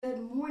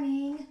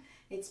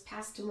It's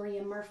Pastor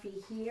Maria Murphy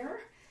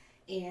here,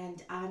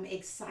 and I'm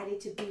excited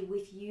to be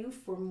with you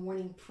for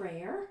morning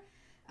prayer.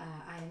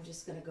 I am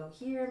just going to go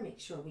here, make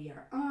sure we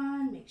are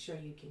on, make sure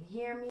you can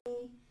hear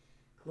me.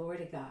 Glory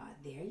to God.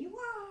 There you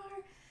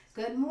are.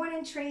 Good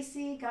morning,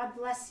 Tracy. God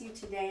bless you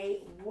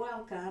today.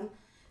 Welcome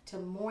to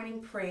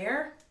morning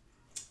prayer.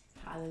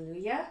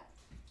 Hallelujah.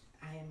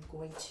 I am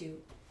going to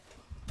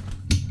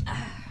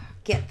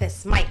get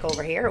this mic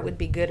over here. It would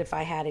be good if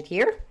I had it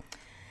here.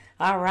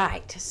 All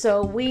right,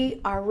 so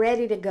we are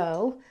ready to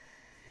go,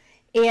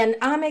 and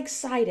I'm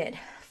excited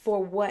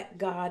for what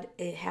God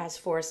has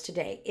for us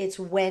today. It's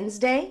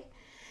Wednesday,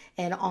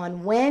 and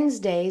on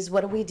Wednesdays,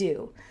 what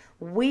do?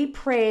 We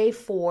pray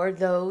for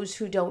those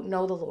who don't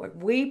know the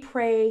Lord. We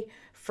pray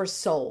for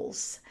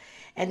souls.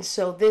 And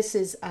so this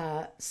is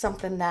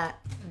something that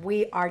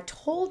we are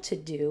told to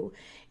do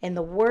in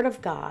the Word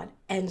of God,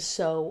 and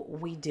so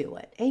we do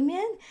it.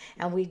 Amen?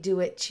 And we do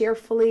it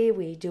cheerfully.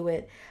 We do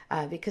it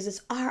because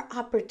it's our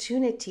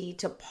opportunity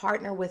to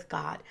partner with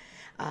God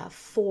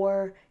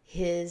for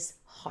His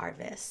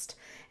harvest.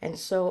 And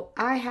so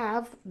I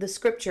have the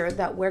scripture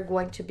that we're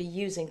going to be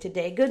using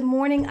today. Good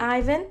morning,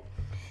 Ivan,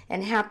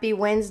 and happy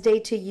Wednesday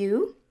to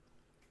you.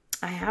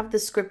 I have the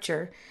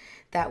scripture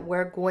that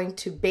we're going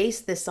to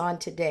base this on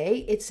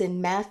today. It's in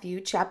Matthew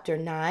chapter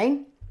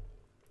 9.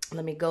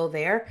 Let me go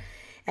there.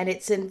 And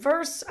it's in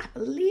verse, I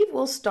believe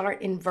we'll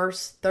start in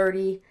verse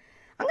 30.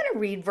 I'm going to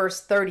read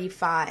verse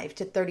 35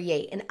 to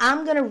 38. And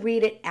I'm going to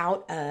read it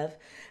out of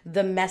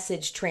the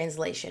Message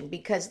translation,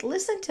 because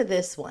listen to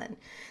this one.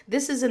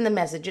 This is in the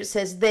Message. It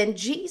says, "Then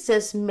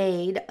Jesus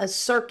made a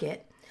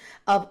circuit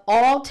of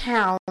all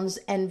towns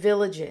and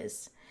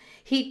villages.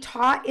 He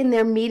taught in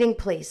their meeting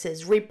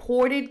places,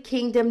 reported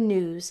kingdom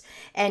news,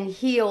 and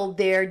healed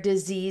their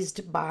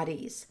diseased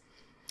bodies.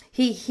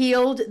 He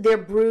healed their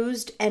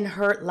bruised and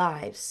hurt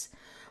lives.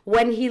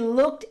 When he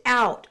looked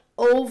out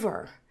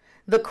over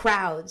the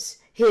crowds,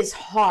 his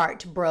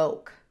heart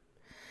broke.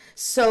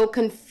 So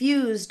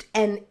confused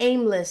and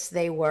aimless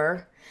they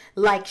were,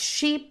 like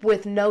sheep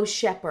with no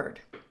shepherd.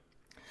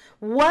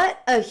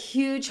 What a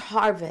huge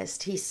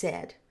harvest," he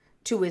said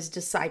to his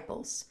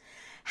disciples.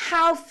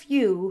 "How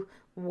few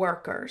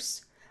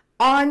workers.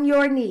 On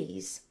your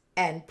knees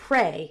and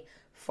pray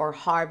for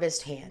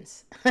harvest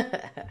hands."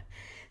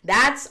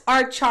 That's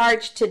our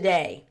charge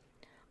today.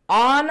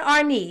 On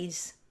our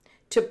knees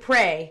to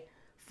pray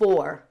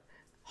for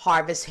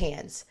harvest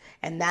hands.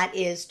 And that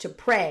is to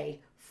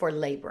pray for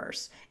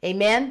laborers.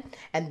 Amen.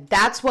 And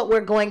that's what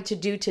we're going to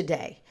do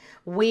today.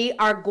 We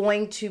are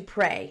going to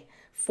pray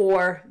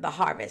for the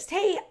harvest.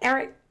 Hey,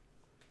 Eric.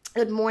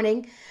 Good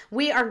morning.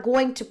 We are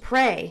going to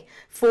pray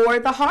for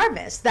the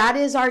harvest. That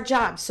is our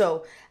job.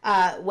 So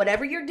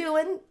whatever you're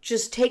doing,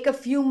 just take a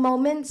few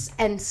moments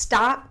and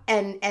stop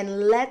and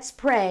let's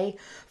pray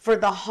for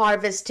the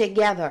harvest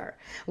together.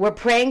 We're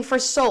praying for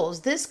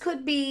souls. This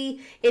could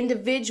be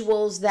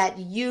individuals that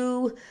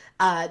you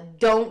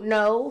don't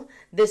know.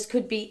 This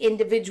could be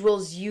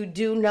individuals you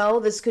do know.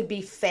 This could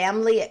be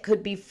family. It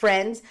could be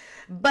friends.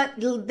 But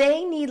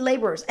they need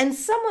laborers. And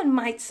someone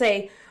might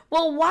say,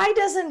 well, why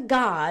doesn't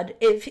God,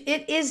 if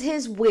it is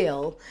his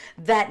will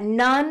that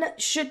none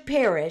should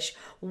perish,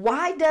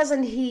 why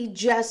doesn't he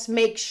just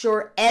make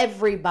sure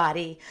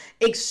everybody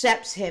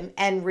accepts him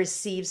and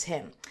receives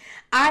him?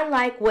 I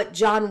like what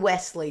John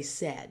Wesley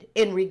said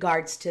in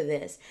regards to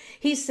this.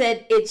 He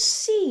said, it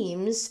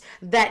seems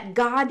that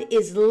God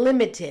is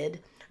limited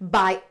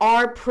by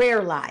our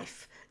prayer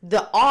life.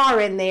 The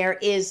R in there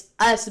is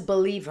us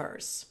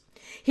believers.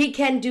 He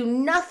can do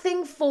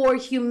nothing for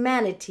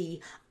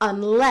humanity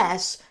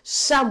unless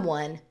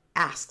someone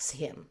asks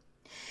him.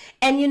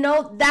 And you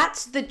know,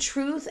 that's the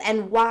truth.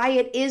 And why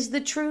it is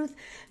the truth?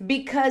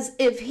 Because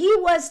if he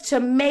was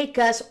to make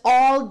us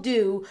all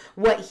do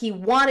what he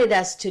wanted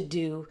us to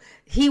do,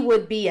 he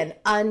would be an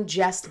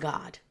unjust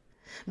God.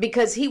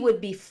 Because he would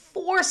be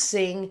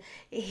forcing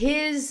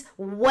his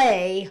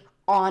way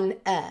on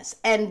us.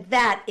 And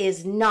that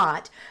is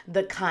not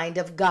the kind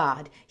of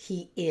God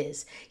he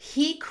is.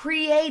 He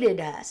created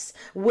us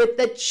with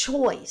the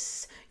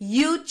choice.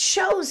 You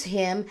chose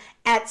him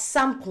at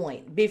some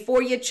point.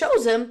 Before you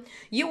chose him,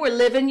 you were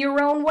living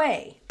your own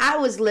way. I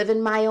was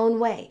living my own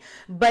way.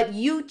 But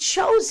you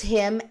chose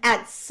him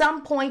at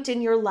some point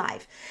in your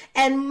life.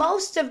 And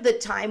most of the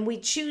time we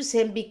choose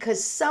him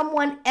because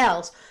someone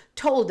else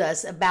told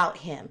us about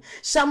him.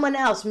 Someone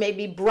else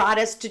maybe brought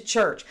us to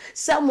church.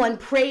 Someone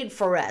prayed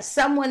for us.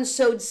 Someone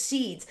sowed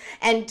seeds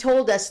and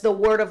told us the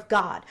word of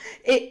God.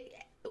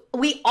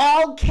 We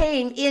all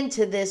came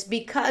into this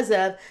because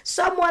of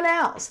someone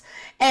else.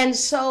 And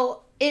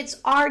so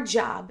it's our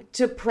job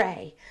to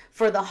pray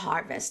for the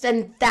harvest.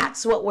 And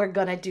that's what we're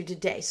going to do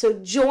today. So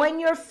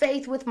join your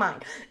faith with mine.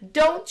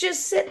 Don't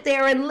just sit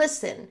there and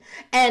listen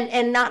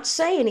and not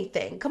say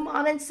anything. Come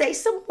on and say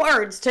some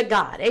words to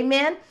God.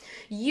 Amen.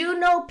 You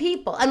know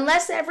people,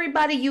 unless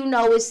everybody you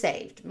know is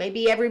saved.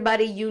 Maybe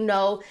everybody you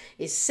know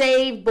is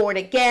saved, born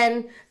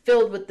again,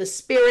 filled with the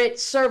Spirit,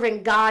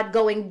 serving God,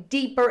 going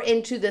deeper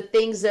into the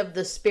things of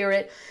the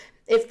Spirit.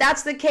 If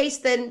that's the case,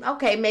 then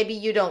okay, maybe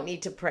you don't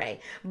need to pray.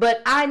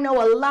 But I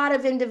know a lot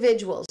of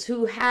individuals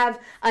who have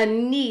a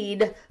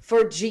need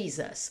for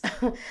Jesus.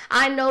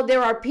 I know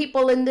there are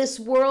people in this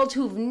world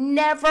who've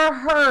never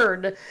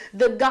heard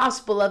the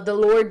gospel of the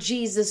Lord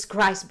Jesus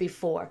Christ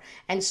before.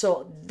 And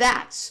so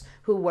that's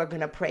who we're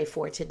going to pray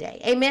for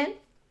today. Amen.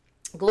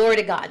 Glory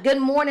to God. Good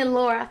morning,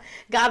 Laura.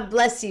 God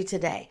bless you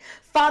today.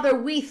 Father,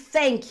 we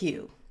thank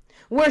you.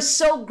 We're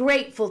so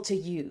grateful to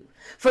you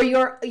for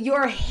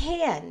your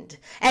hand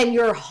and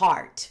your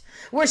heart.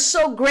 We're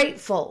so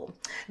grateful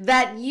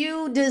that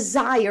you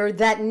desire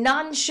that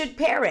none should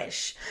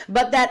perish,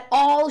 but that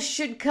all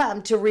should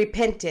come to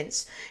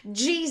repentance.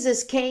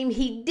 Jesus came,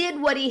 he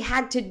did what he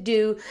had to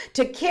do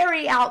to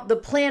carry out the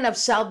plan of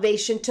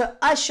salvation, to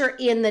usher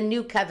in the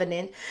new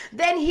covenant.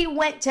 Then he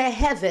went to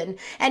heaven,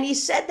 and he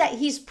said that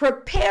he's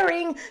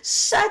preparing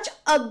such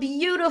a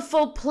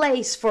beautiful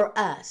place for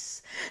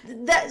us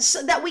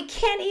that we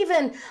can't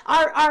even,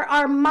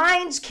 our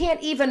minds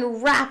can't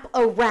even wrap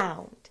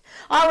around.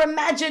 Our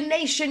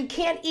imagination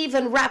can't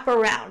even wrap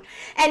around.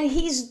 And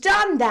he's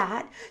done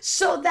that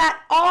so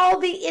that all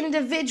the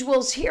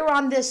individuals here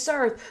on this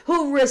earth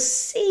who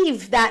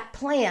receive that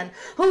plan,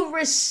 who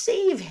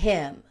receive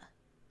him,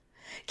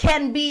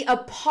 can be a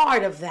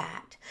part of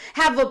that,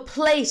 have a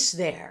place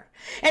there.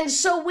 And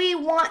so we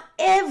want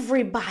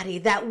everybody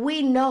that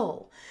we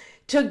know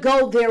to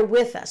go there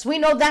with us. We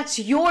know that's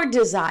your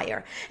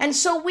desire. And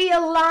so we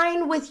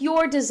align with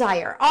your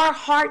desire. Our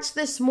hearts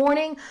this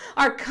morning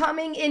are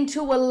coming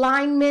into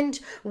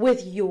alignment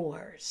with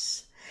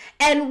yours.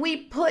 And we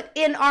put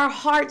in our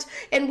hearts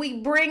and we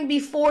bring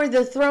before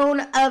the throne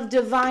of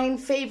divine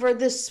favor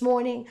this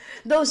morning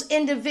those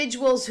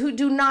individuals who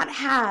do not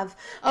have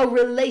a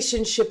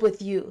relationship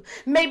with you.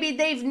 Maybe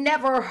they've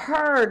never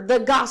heard the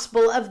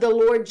gospel of the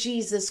Lord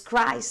Jesus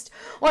Christ,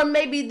 or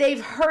maybe they've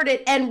heard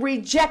it and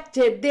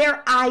rejected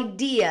their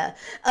idea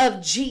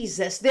of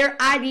Jesus, their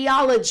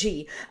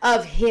ideology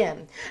of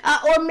him.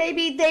 Or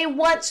maybe they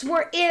once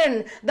were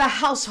in the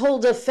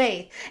household of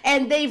faith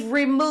and they've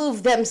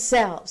removed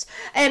themselves.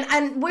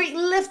 And we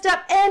lift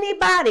up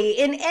anybody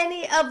in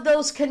any of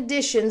those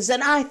conditions.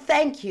 And I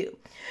thank you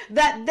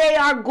that they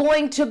are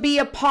going to be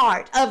a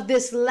part of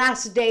this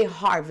last day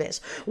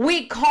harvest.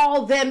 We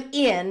call them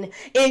in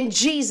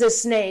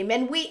Jesus' name.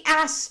 And we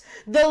ask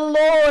the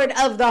Lord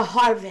of the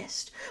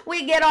harvest.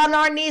 We get on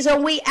our knees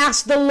and we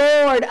ask the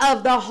Lord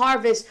of the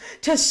harvest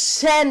to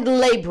send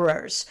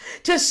laborers,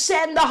 to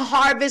send the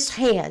harvest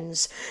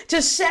hands,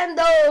 to send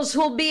those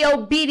who'll be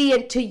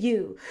obedient to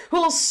you,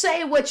 who'll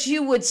say what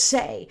you would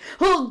say,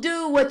 who'll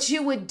do what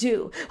you would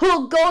do,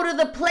 who'll go to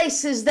the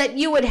places that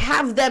you would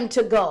have them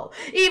to go,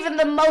 even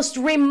the most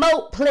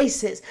remote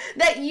places,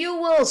 that you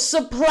will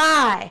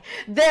supply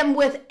them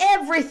with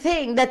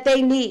everything that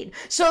they need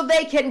so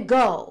they can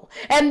go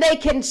and they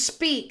can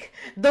speak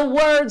the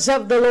words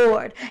of the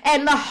Lord,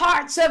 and the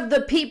hearts of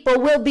the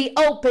people will be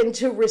open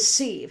to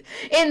receive.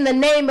 In the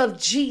name of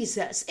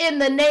Jesus, in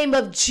the name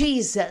of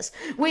Jesus,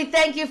 we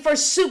thank you for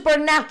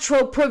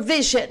supernatural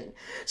provision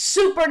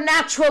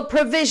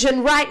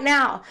right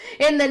now,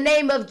 in the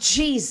name of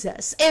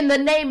Jesus, in the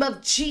name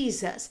of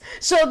Jesus,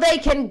 so they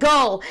can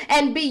go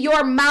and be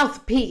your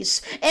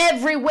mouthpiece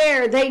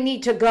everywhere they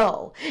need to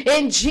go,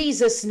 in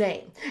Jesus'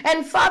 name.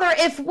 And Father,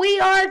 if we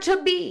are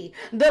to be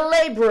the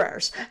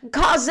laborers,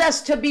 cause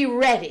us to be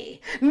ready.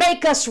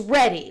 Make us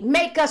ready.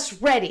 Make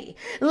us ready.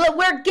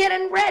 We're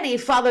getting ready,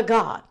 Father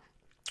God.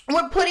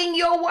 We're putting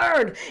your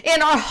word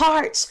in our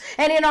hearts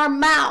and in our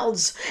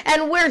mouths,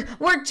 and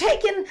we're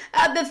taking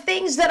the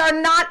things that are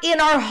not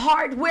in our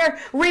heart. We're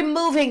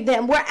removing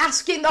them. We're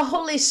asking the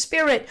Holy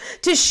Spirit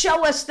to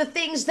show us the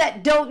things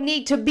that don't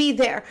need to be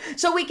there,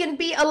 so we can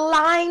be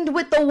aligned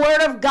with the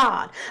word of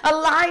God,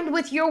 aligned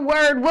with your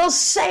word. We'll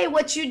say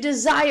what you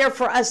desire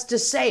for us to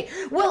say.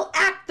 We'll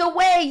act the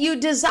way you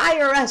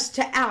desire us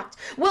to act.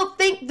 We'll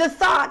think the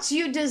thoughts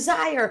you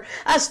desire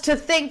us to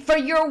think, for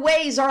your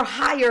ways are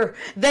higher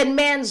than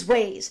man's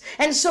ways.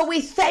 And so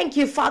we thank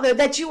you, Father,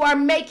 that you are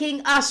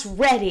making us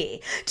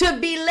ready to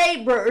be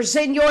laborers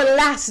in your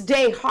last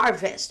day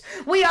harvest.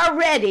 We are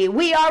ready.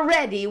 We are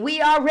ready. We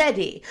are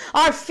ready.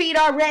 Our feet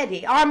are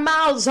ready. Our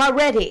mouths are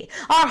ready.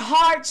 Our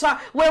hearts are,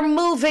 we're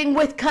moving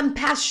with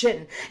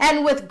compassion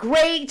and with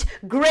great,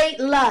 great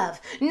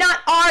love. Not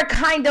our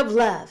kind of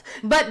love,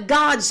 but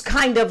God's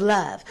kind of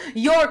love.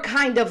 Your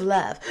kind of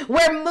love.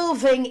 We're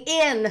moving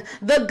in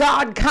the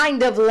God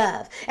kind of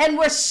love. And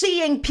we're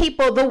seeing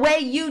people the way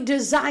you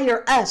desire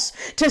us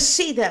to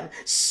see them.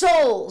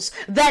 Souls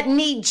that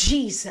need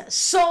Jesus.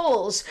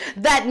 Souls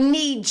that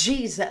need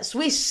Jesus.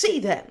 We see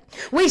them.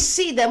 We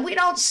see them. We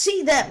don't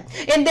see them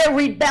in their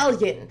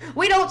rebellion.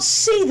 We don't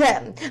see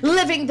them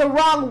living the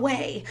wrong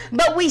way,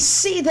 but we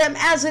see them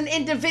as an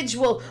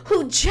individual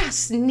who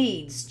just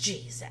needs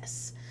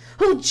Jesus,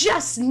 who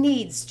just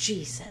needs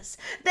Jesus.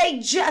 They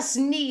just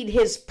need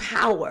his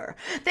power.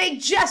 They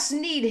just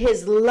need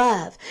his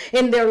love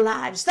in their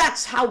lives.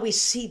 That's how we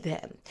see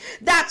them.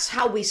 That's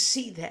how we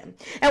see them.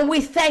 And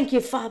we thank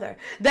you, Father,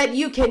 that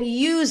you can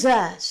use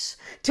us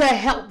to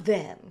help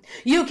them.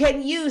 You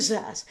can use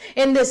us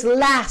in this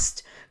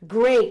last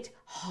great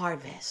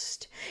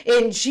harvest.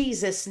 In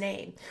Jesus'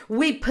 name,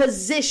 we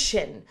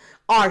position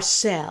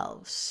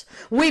ourselves.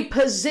 We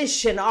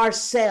position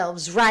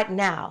ourselves right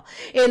now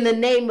in the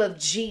name of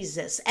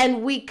Jesus.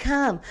 And we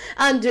come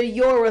under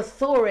your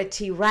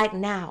authority right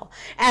now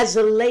as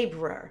a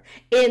laborer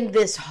in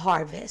this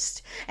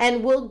harvest.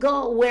 And we'll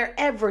go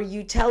wherever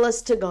you tell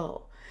us to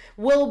go.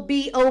 We'll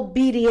be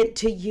obedient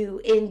to you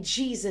in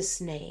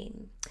Jesus'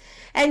 name.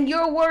 And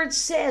your word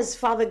says,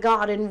 Father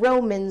God, in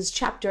Romans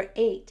chapter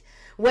 8,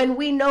 when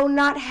we know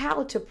not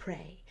how to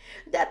pray,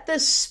 that the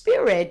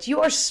Spirit,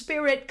 your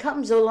Spirit,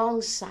 comes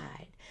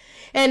alongside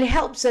and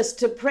helps us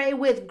to pray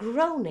with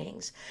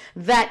groanings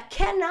that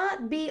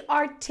cannot be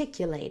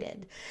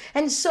articulated.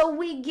 And so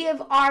we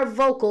give our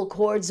vocal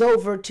cords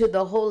over to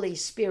the Holy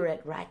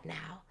Spirit right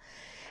now.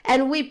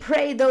 And we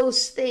pray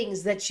those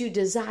things that you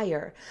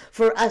desire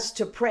for us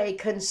to pray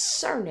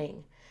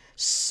concerning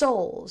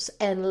souls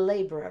and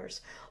laborers.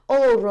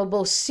 O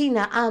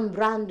robosina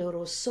ambrando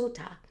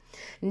rosota.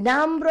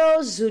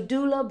 Nambro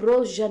zudula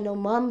broja no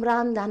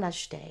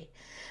mambrandanashte.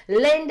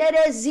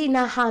 Lendere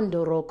zina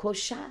handoro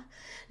kosha.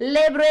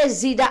 Lebre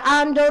zida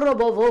andoro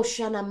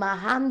bovoshana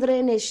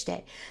mahandre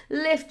neshte.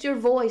 Lift your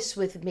voice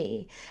with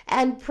me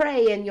and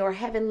pray in your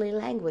heavenly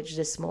language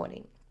this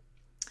morning.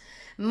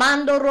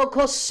 Mandoro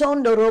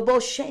kosondo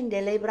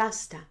roboshende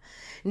lebrasta.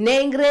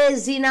 Nengre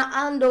zina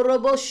ando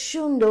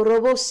roboshundo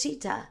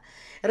robosita.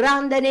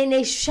 Randane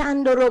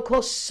neshando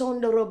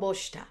rokosondo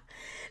robosta.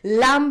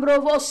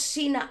 Lambro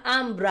vosina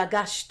ambra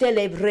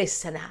gastele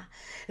bresana.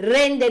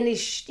 Rende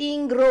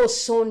nistingro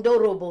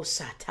sondoro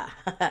bosata.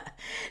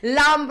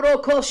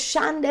 Lambro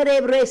koshandere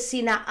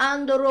bresina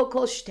andoro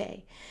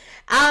koste.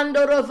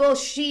 Andoro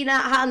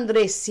voshina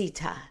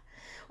andresita.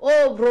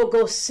 Oh,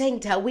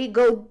 Brogosenta, we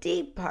go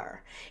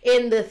deeper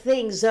in the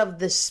things of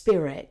the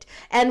Spirit,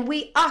 and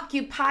we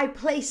occupy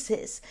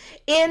places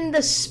in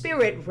the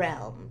spirit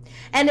realm.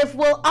 And if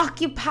we'll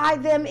occupy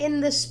them in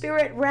the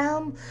spirit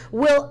realm,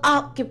 we'll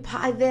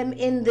occupy them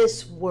in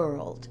this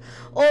world.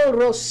 Oh,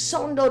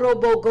 Rosondo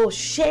Robogo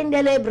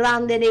Shendele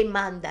Brandene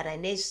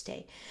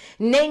Mandaraneste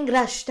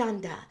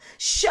Nengrastanda.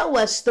 Show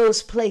us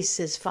those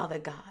places, Father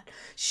God.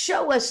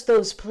 Show us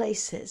those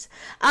places.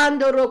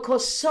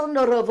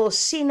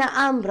 Andorokosondorovosina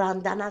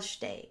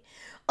ambrandanashte.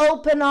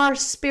 Open our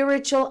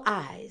spiritual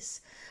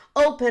eyes.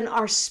 Open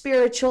our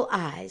spiritual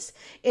eyes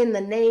in the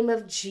name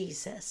of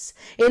Jesus.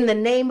 In the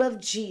name of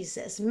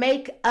Jesus,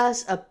 make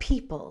us a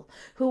people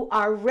who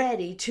are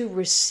ready to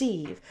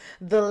receive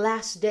the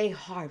last day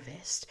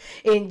harvest.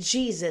 In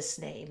Jesus'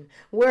 name,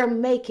 we're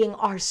making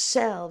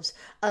ourselves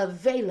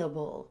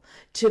available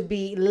to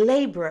be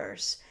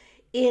laborers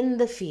in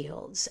the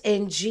fields,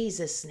 in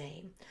Jesus'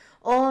 name.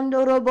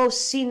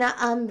 Ondorobosina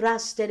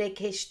ambrastere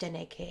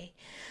keshteneke.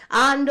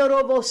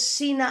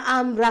 Andorobosina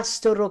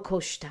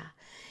ambrastorokoshta.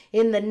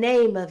 In the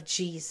name of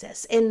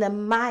Jesus, in the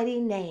mighty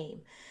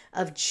name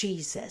of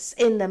Jesus,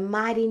 in the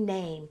mighty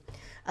name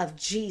of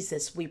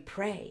Jesus, we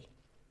pray.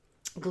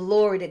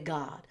 Glory to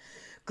God.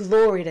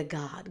 Glory to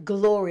God.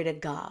 Glory to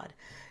God.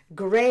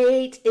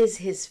 Great is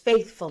his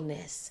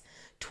faithfulness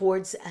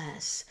towards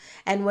us.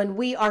 And when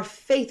we are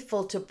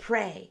faithful to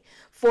pray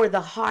for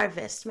the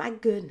harvest, my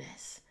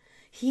goodness,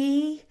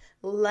 he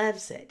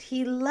loves it.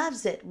 He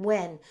loves it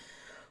when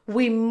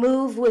we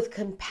move with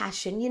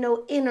compassion. You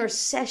know,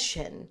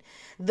 intercession,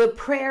 the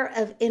prayer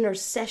of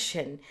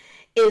intercession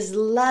is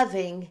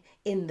loving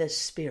in the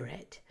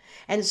Spirit.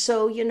 And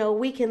so, you know,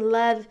 we can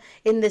love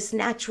in this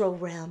natural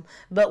realm,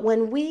 but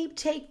when we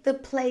take the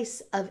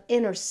place of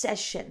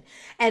intercession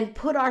and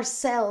put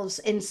ourselves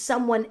in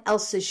someone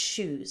else's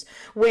shoes,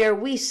 where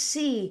we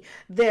see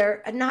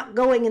they're not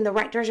going in the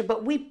right direction,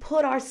 but we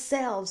put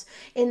ourselves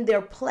in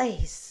their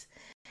place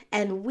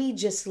and we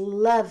just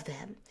love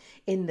them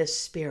in the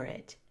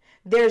Spirit.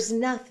 There's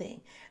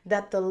nothing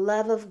that the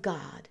love of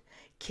God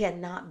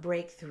cannot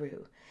break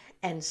through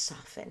and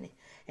soften.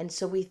 And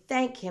so we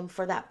thank him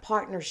for that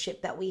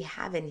partnership that we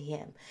have in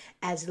him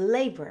as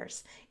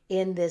laborers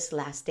in this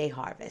last day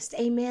harvest.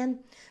 Amen.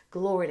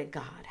 Glory to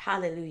God.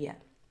 Hallelujah.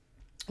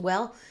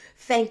 Well,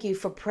 thank you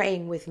for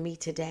praying with me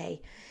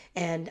today.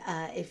 And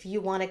if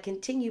you want to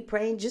continue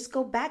praying, just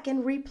go back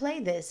and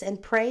replay this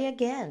and pray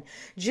again.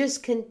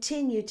 Just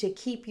continue to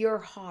keep your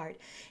heart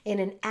in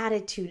an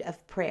attitude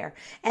of prayer.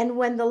 And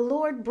when the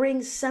Lord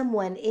brings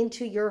someone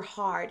into your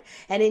heart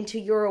and into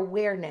your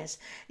awareness,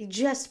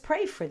 just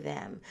pray for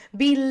them.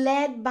 Be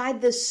led by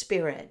the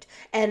Spirit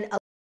and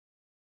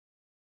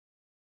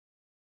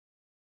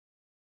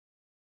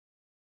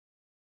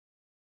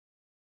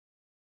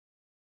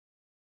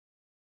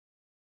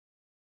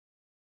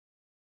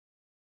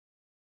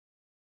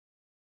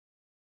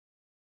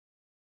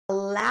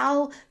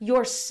allow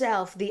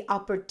yourself the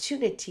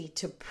opportunity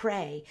to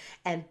pray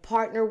and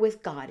partner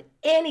with God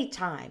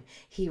anytime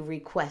he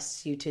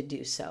requests you to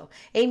do so.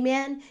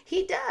 Amen.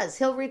 He does.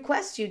 He'll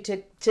request you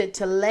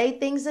to lay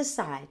things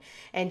aside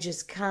and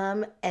just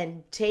come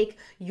and take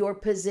your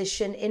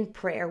position in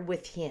prayer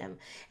with him.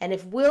 And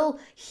if we'll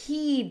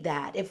heed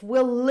that, if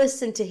we'll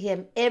listen to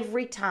him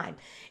every time,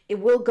 it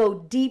will go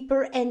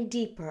deeper and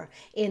deeper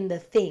in the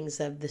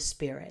things of the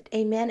Spirit.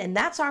 Amen. And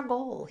that's our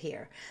goal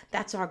here.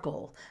 That's our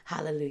goal.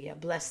 Hallelujah.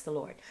 Bless the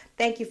Lord.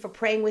 Thank you for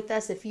praying with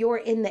us. If you're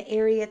in the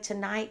area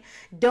tonight,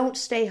 don't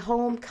stay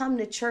home. Come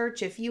to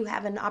church. If you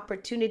have an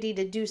opportunity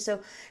to do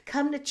so,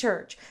 come to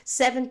church.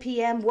 7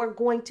 p.m. We're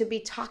going to be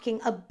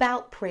talking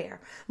about prayer,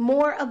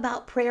 more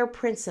about prayer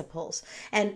principles. And